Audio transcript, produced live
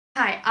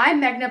Hi, I'm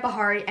Meghna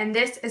Behari, and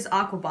this is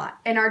Aquabot,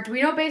 an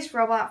Arduino-based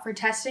robot for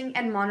testing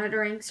and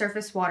monitoring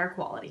surface water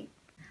quality.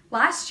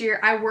 Last year,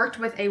 I worked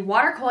with a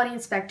water quality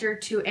inspector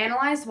to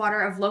analyze water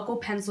of local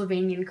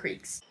Pennsylvanian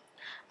creeks.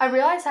 I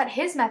realized that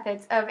his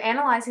methods of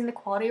analyzing the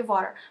quality of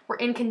water were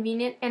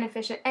inconvenient,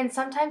 inefficient, and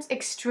sometimes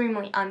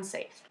extremely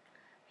unsafe.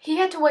 He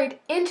had to wade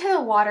into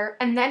the water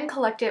and then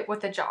collect it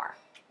with a jar.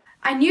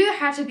 I knew there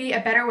had to be a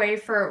better way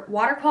for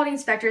water quality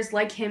inspectors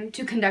like him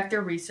to conduct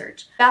their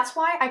research. That's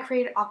why I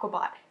created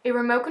Aquabot, a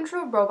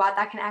remote-controlled robot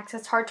that can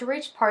access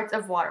hard-to-reach parts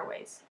of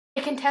waterways.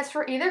 It can test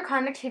for either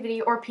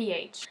conductivity or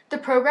pH. The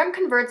program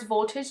converts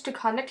voltage to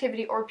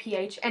conductivity or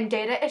pH, and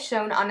data is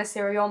shown on a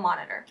serial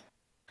monitor.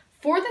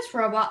 For this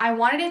robot, I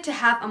wanted it to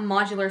have a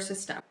modular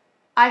system.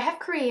 I have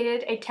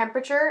created a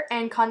temperature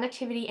and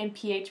conductivity and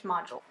pH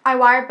module. I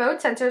wired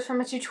both sensors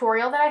from a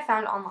tutorial that I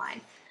found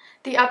online.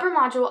 The upper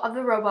module of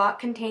the robot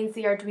contains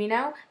the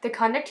Arduino, the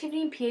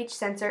conductivity and pH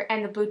sensor,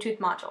 and the Bluetooth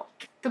module.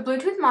 The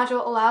Bluetooth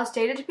module allows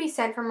data to be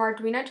sent from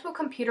Arduino to a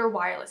computer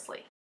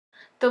wirelessly.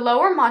 The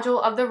lower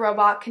module of the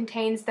robot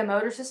contains the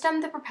motor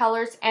system, the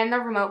propellers, and the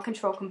remote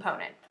control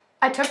component.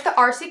 I took the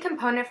RC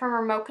component from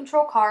a remote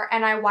control car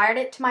and I wired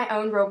it to my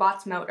own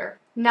robot's motor.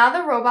 Now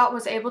the robot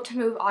was able to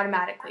move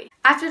automatically.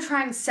 After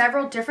trying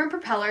several different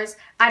propellers,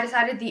 I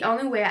decided the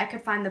only way I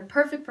could find the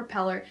perfect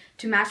propeller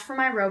to match for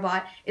my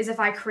robot is if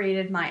I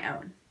created my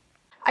own.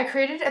 I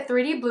created a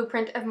 3D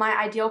blueprint of my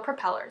ideal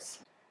propellers.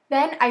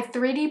 Then I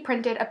 3D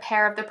printed a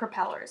pair of the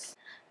propellers.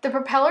 The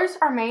propellers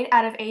are made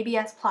out of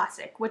ABS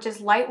plastic, which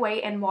is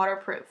lightweight and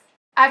waterproof.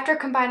 After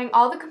combining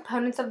all the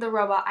components of the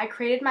robot, I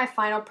created my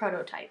final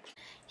prototype.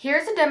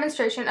 Here's a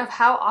demonstration of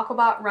how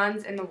Aquabot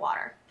runs in the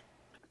water.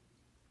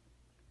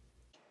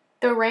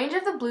 The range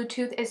of the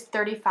Bluetooth is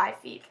 35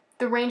 feet.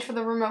 The range for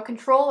the remote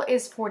control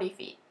is 40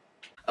 feet.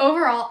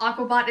 Overall,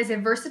 Aquabot is a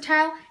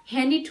versatile,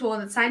 handy tool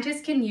that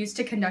scientists can use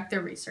to conduct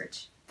their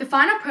research. The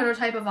final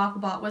prototype of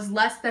Aquabot was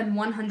less than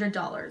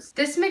 $100.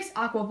 This makes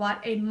Aquabot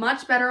a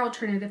much better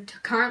alternative to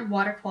current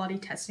water quality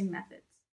testing methods.